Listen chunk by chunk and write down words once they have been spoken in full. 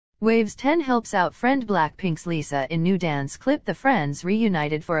WayV's sTen helps out friend BLACKPINK's Lisa in new dance clip. The friends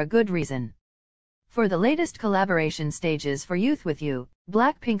reunited for a good reason. For the latest collaboration stages for Youth With You,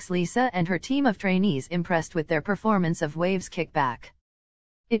 BLACKPINK's Lisa and her team of trainees impressed with their performance of WayV's Kickback.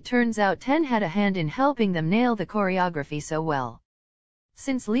 It turns out sTen had a hand in helping them nail the choreography so well.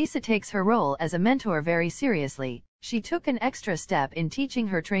 Since Lisa takes her role as a mentor very seriously, she took an extra step in teaching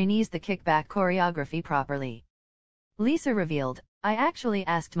her trainees the kickback choreography properly. Lisa revealed, "I actually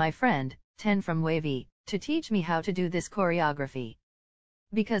asked my friend, sTen from WayV, to teach me how to do this choreography.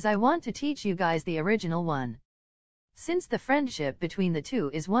 Because I want to teach you guys the original one." Since the friendship between the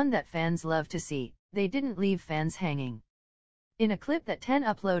two is one that fans love to see, they didn't leave fans hanging. In a clip that sTen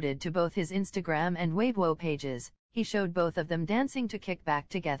uploaded to both his Instagram and WayV's pages, he showed both of them dancing to Kickback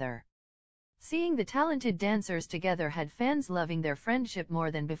together. Seeing the talented dancers together had fans loving their friendship more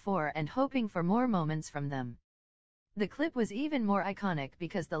than before and hoping for more moments from them. The clip was even more iconic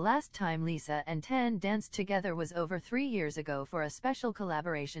because the last time Lisa and sTen danced together was over 3 years ago for a special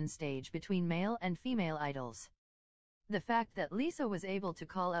collaboration stage between male and female idols. The fact that Lisa was able to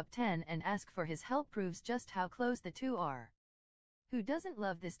call up sTen and ask for his help proves just how close the two are. Who doesn't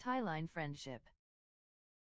love this tie-line friendship?